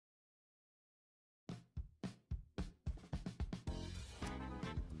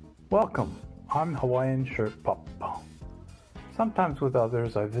Welcome, I'm Hawaiian Shirt Papa. Sometimes with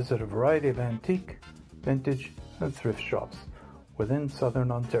others I visit a variety of antique, vintage, and thrift shops within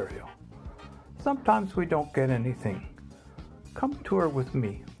southern Ontario. Sometimes we don't get anything. Come tour with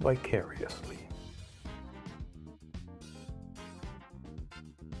me vicariously.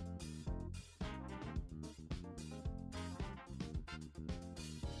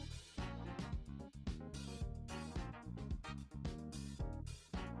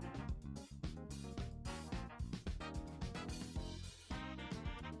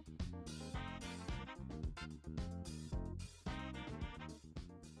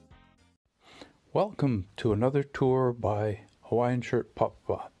 Welcome to another tour by Hawaiian Shirt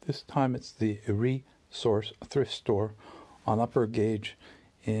Papa. This time it's the Resource Thrift Store on Upper Gage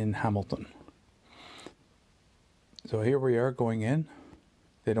in Hamilton. So here we are going in.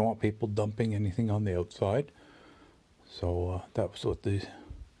 They don't want people dumping anything on the outside. So that was what the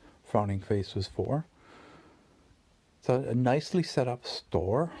frowning face was for. It's a nicely set up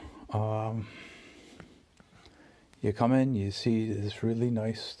store. You come in, you see this really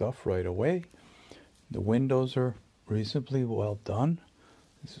nice stuff right away. The windows are reasonably well done.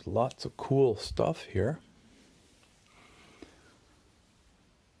 There's lots of cool stuff here.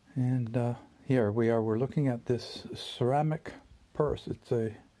 And here we are, we're looking at this ceramic purse. It's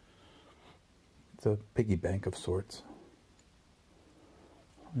a piggy bank of sorts.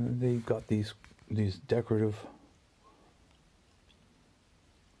 And they've got these decorative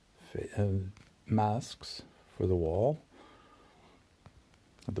masks for the wall.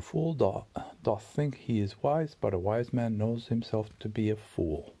 The fool doth think he is wise, but a wise man knows himself to be a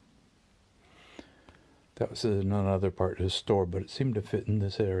fool. That was in another part of the store, but it seemed to fit in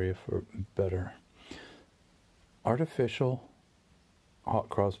this area for better. Artificial hot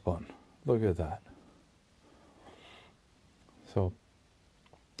cross bun. Look at that. So,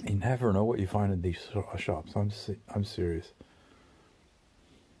 you never know what you find in these shops. I'm serious.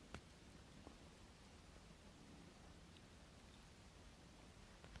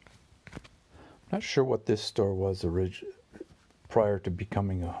 Not sure what this store was prior to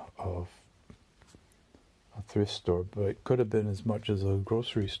becoming a thrift store, but it could have been as much as a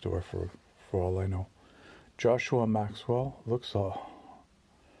grocery store for all I know. Joshua Maxwell looks I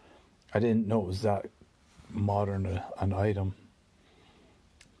didn't know it was that modern an item.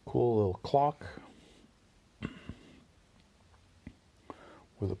 Cool little clock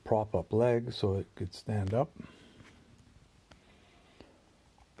with a prop up leg so it could stand up.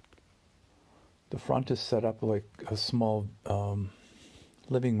 The front is set up like a small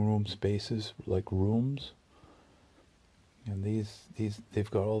living room spaces, like rooms. And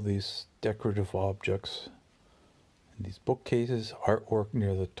they've got all these decorative objects. And these bookcases, artwork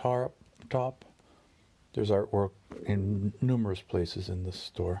near the top. There's artwork in numerous places in this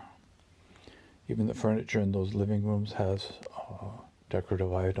store. Even the furniture in those living rooms has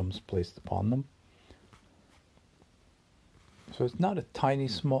decorative items placed upon them. So it's not a tiny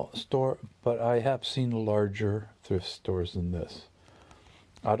small store, but I have seen larger thrift stores than this.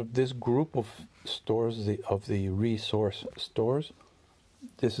 Out of this group of stores, of the resource stores,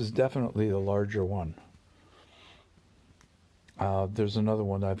 this is definitely the larger one. There's another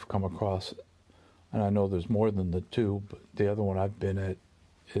one I've come across, and I know there's more than the two, but the other one I've been at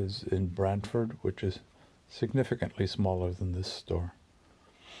is in Brantford, which is significantly smaller than this store.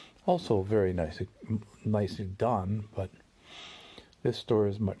 Also very nicely done, but this store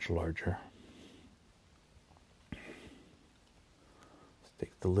is much larger. Let's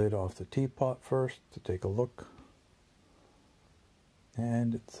take the lid off the teapot first to take a look.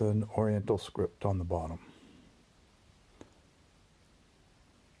 And it's an Oriental script on the bottom.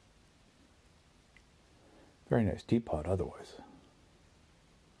 Very nice teapot otherwise.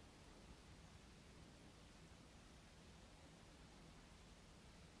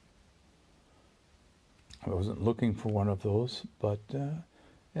 I wasn't looking for one of those, but yeah,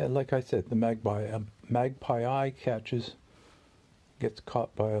 like I said, the magpie eye gets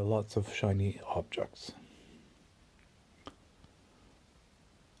caught by lots of shiny objects.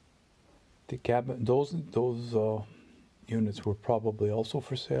 The cabinet, those units were probably also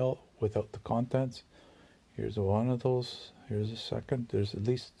for sale without the contents. Here's one of those. Here's a second. There's at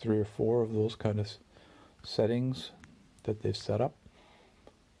least 3 or 4 of those kind of settings that they've set up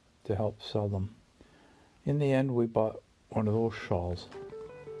to help sell them. In the end, we bought one of those shawls.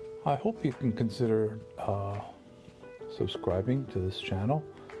 I hope you can consider subscribing to this channel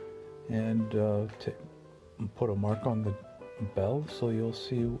and put a mark on the bell so you'll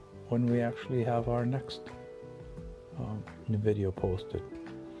see when we actually have our next video posted.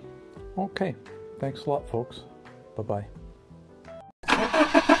 Okay, thanks a lot, folks. Bye-bye.